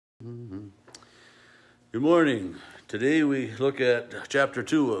Good morning. Today we look at chapter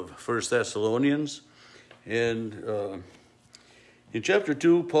 2 of 1 Thessalonians. And in chapter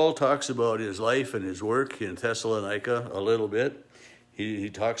 2, Paul talks about his life and his work in Thessalonica a little bit. He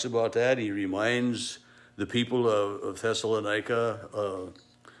talks about that. He reminds the people of Thessalonica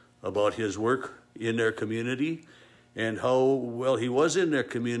about his work in their community and how well he was in their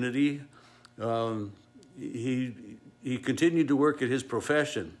community. He continued to work at his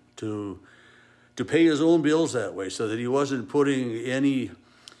profession to pay his own bills that way, so that he wasn't putting any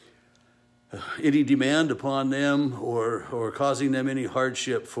demand upon them or causing them any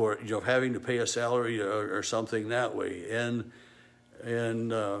hardship for having to pay a salary or something that way. And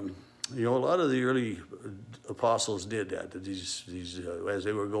a lot of the early apostles did that. These as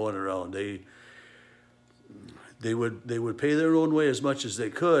they were going around, they would pay their own way as much as they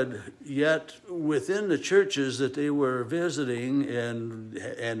could. Yet within the churches that they were visiting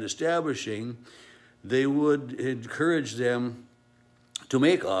and establishing, they would encourage them to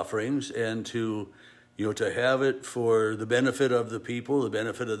make offerings and to have it for the benefit of the people, the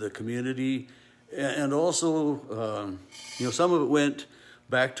benefit of the community, and also some of it went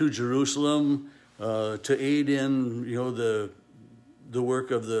back to Jerusalem to aid in the work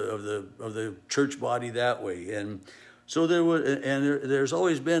of the church body that way. And so there's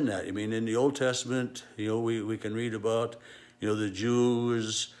always been that. I mean, in the Old Testament, we can read about the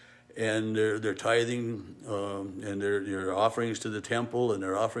Jews and their tithing and their offerings to the temple and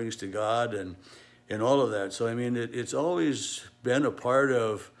their offerings to God and all of that. So I mean, it's always been a part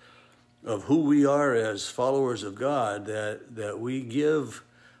of who we are as followers of God, that we give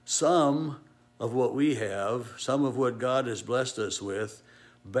some of what we have, some of what God has blessed us with,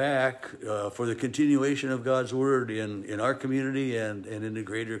 back for the continuation of God's word in our community and in the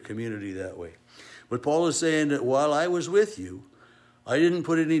greater community that way. But Paul is saying that while I was with you, I didn't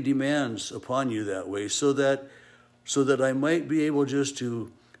put any demands upon you that way, so that I might be able just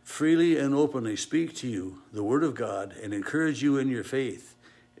to freely and openly speak to you the word of God and encourage you in your faith.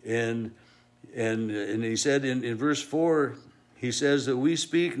 And he said in verse 4, he says that we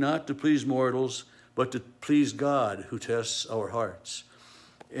speak not to please mortals, but to please God who tests our hearts.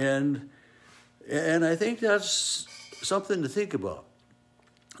 And I think that's something to think about,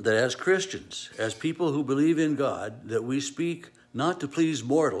 that as Christians, as people who believe in God, that we speak not to please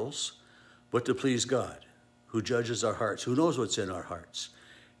mortals, but to please God, who judges our hearts, who knows what's in our hearts.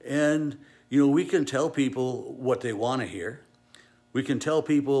 And, we can tell people what they want to hear. We can tell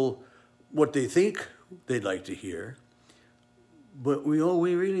people what they think they'd like to hear. But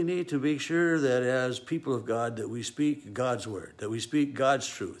we really need to make sure that as people of God, that we speak God's word, that we speak God's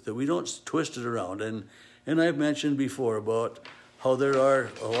truth, that we don't twist it around. And I've mentioned before about how there are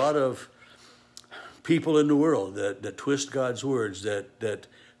a lot of people in the world that twist God's words, that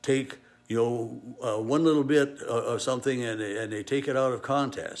take one little bit of something and they take it out of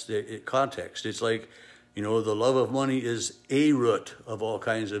context. It's like the love of money is a root of all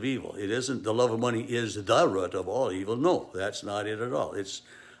kinds of evil. It isn't the love of money is the root of all evil. No, that's not it at all. It's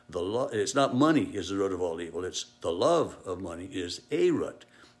not money is the root of all evil. It's the love of money is a root.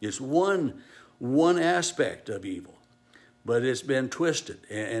 It's one aspect of evil. But it's been twisted,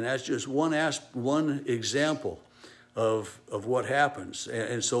 and that's just one example of what happens.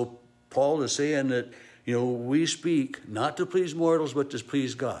 And so Paul is saying that we speak not to please mortals, but to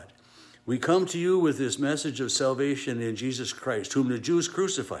please God. We come to you with this message of salvation in Jesus Christ, whom the Jews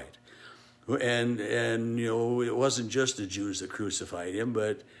crucified, and it wasn't just the Jews that crucified him,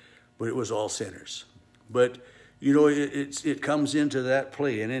 but it was all sinners. But it comes into that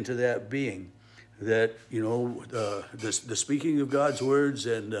play and into that being, that the speaking of God's words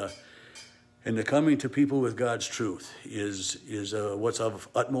and the coming to people with God's truth is what's of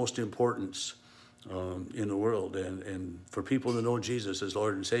utmost importance in the world, and for people to know Jesus as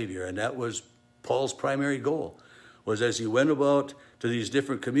Lord and Savior. And that was Paul's primary goal, was as he went about to these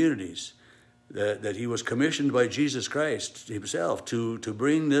different communities, that he was commissioned by Jesus Christ himself to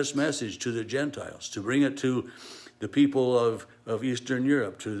bring this message to the Gentiles, to bring it to the people of Eastern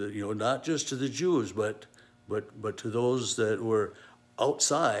Europe, to the not just to the Jews, but to those that were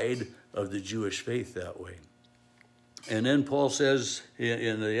outside of the Jewish faith that way. And then Paul says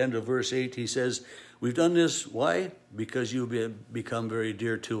in the end of verse 8, he says, we've done this, why? Because you've become very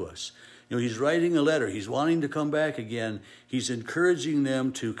dear to us. He's writing a letter. He's wanting to come back again. He's encouraging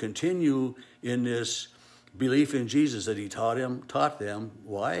them to continue in this belief in Jesus that he taught them.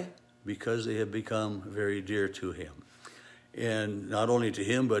 Why? Because they have become very dear to him. And not only to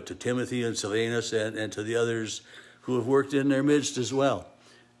him, but to Timothy and Silanus and to the others who have worked in their midst as well.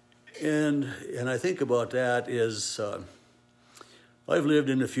 And I think about that is I've lived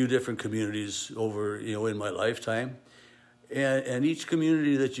in a few different communities over, in my lifetime. And each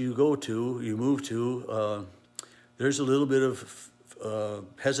community that you go to, you move to, there's a little bit of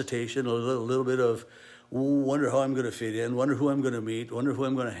hesitation, a little bit of wonder how I'm going to fit in, wonder who I'm going to meet, wonder who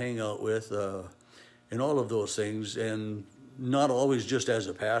I'm going to hang out with, and all of those things. And not always just as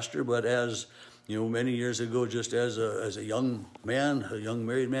a pastor, but as, many years ago, just as a young man, a young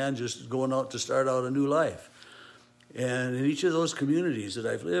married man, just going out to start out a new life. And in each of those communities that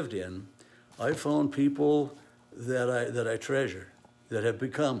I've lived in, I've found people that I treasure, that have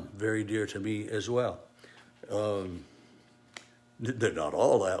become very dear to me as well. They're not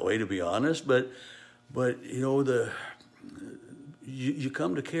all that way, to be honest, but you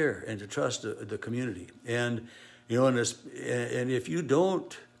come to care and to trust the community, and and if you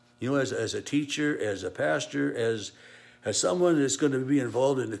don't, as a teacher, as a pastor, as someone that's going to be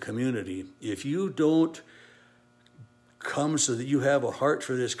involved in the community, if you don't come so that you have a heart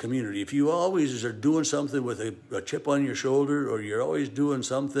for this community, if you always are doing something with a chip on your shoulder, or you're always doing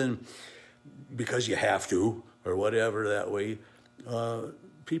something because you have to, or whatever that way,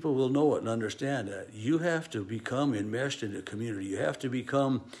 people will know it and understand that. You have to become enmeshed in the community. You have to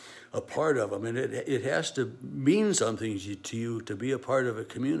become a part of them. And it has to mean something to you to be a part of a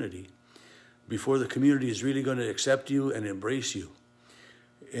community before the community is really going to accept you and embrace you.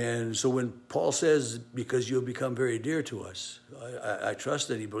 And so when Paul says, because you'll become very dear to us, I trust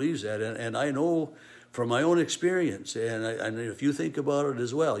that he believes that. And I know from my own experience, and if you think about it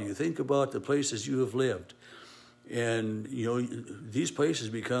as well, you think about the places you have lived, and these places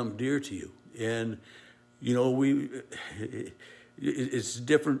become dear to you. And it's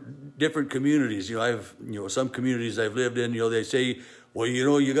different communities. I've some communities I've lived in, they say, well,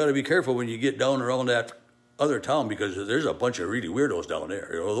 you got to be careful when you get down around that other town, because there's a bunch of really weirdos down there.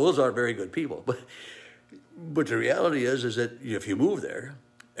 Those aren't very good people. But the reality is that if you move there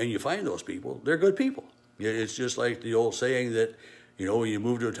and you find those people, they're good people. It's just like the old saying that, you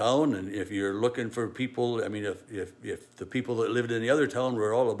move to a town, and if you're looking for people, if the people that lived in the other town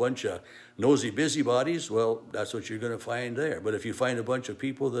were all a bunch of nosy busybodies, well, that's what you're going to find there. But if you find a bunch of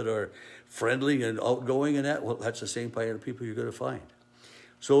people that are friendly and outgoing and that, well, that's the same kind of people you're going to find.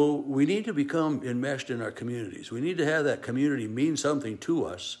 So we need to become enmeshed in our communities. We need to have that community mean something to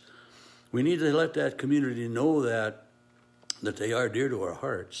us. We need to let that community know that they are dear to our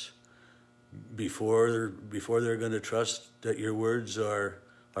hearts before they're going to trust that your words are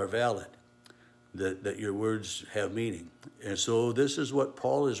valid, that your words have meaning. And so this is what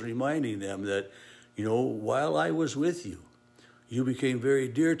Paul is reminding them, that, while I was with you, you became very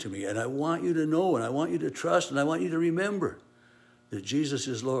dear to me. And I want you to know, and I want you to trust, and I want you to remember that Jesus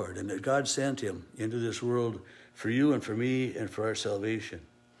is Lord, and that God sent him into this world for you and for me and for our salvation.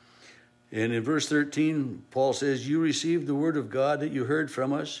 And in verse 13, Paul says, you received the word of God that you heard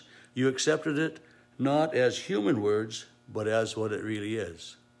from us. You accepted it not as human words, but as what it really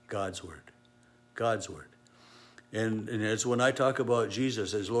is, God's word. God's word. And it's when I talk about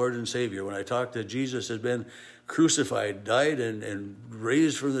Jesus as Lord and Savior, when I talk that Jesus has been crucified, died, and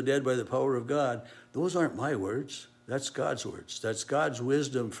raised from the dead by the power of God, those aren't my words. That's God's words. That's God's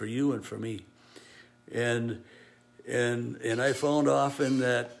wisdom for you and for me. And I found often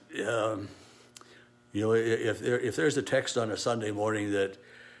that if there's a text on a Sunday morning that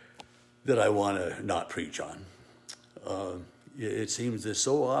I want to not preach on, it seems that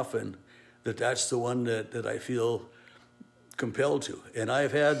so often that's the one that I feel compelled to. And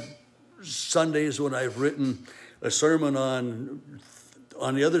I've had Sundays when I've written a sermon on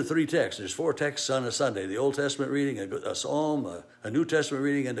the other three texts. There's 4 texts on a Sunday: the Old Testament reading, a Psalm, a New Testament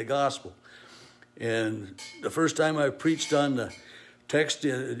reading, and the Gospel. And the first time I preached on the text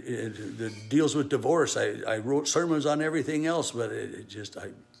that deals with divorce, I wrote sermons on everything else, but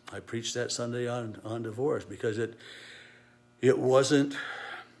I preached that Sunday on divorce, because it wasn't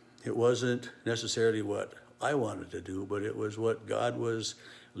necessarily what I wanted to do, but it was what God was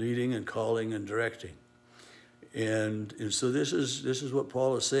leading and calling and directing. And so this is what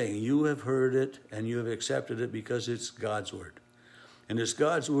Paul is saying. You have heard it and you have accepted it because it's God's word. And it's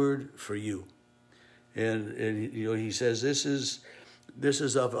God's word for you. And he says this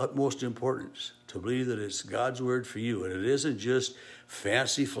is of utmost importance, to believe that it's God's word for you. And it isn't just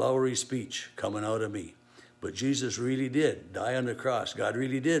fancy, flowery speech coming out of me. But Jesus really did die on the cross. God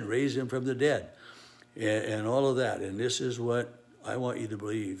really did raise him from the dead. And all of that. And this is what I want you to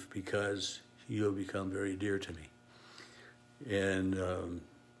believe, because you have become very dear to me. And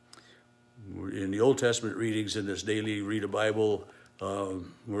in the Old Testament readings in this daily Read a Bible,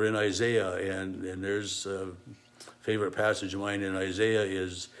 we're in Isaiah, and there's a favorite passage of mine in Isaiah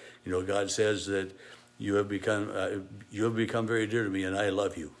is, God says that, you have become very dear to me, and I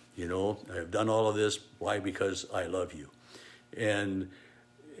love you. You know, I have done all of this. Why? Because I love you. And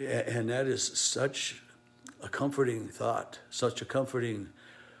that is such a comforting thought, such a comforting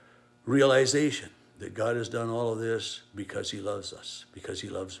realization that God has done all of this because he loves us, because he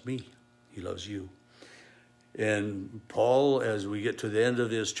loves me, he loves you. And Paul, as we get to the end of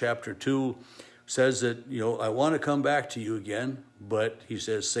this chapter 2, says that, you know, I want to come back to you again, but he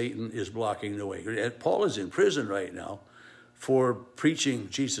says Satan is blocking the way. And Paul is in prison right now for preaching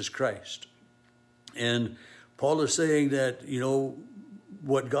Jesus Christ. And Paul is saying that, you know,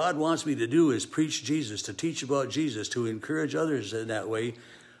 what God wants me to do is preach Jesus, to teach about Jesus, to encourage others in that way.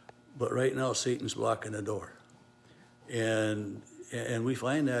 But right now, Satan's blocking the door. And we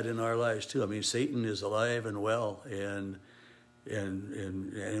find that in our lives too. I mean, Satan is alive and well, and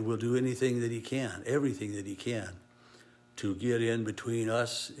will do anything that he can, everything that he can, to get in between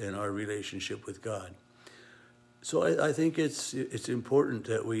us and our relationship with God. So I think it's important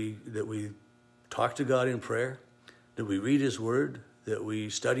that we talk to God in prayer, that we read his word, that we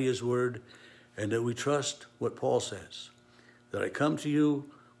study his word, and that we trust what Paul says, that I come to you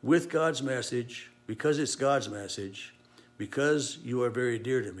with God's message because it's God's message, because you are very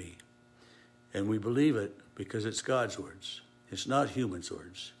dear to me. And we believe it because it's God's words. It's not human's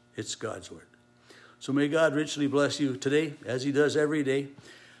words. It's God's word. So may God richly bless you today, as he does every day.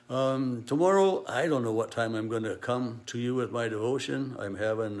 Tomorrow, I don't know what time I'm going to come to you with my devotion. I'm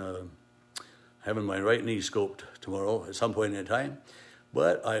having my right knee scoped tomorrow at some point in time.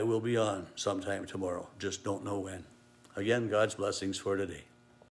 But I will be on sometime tomorrow. Just don't know when. Again, God's blessings for today.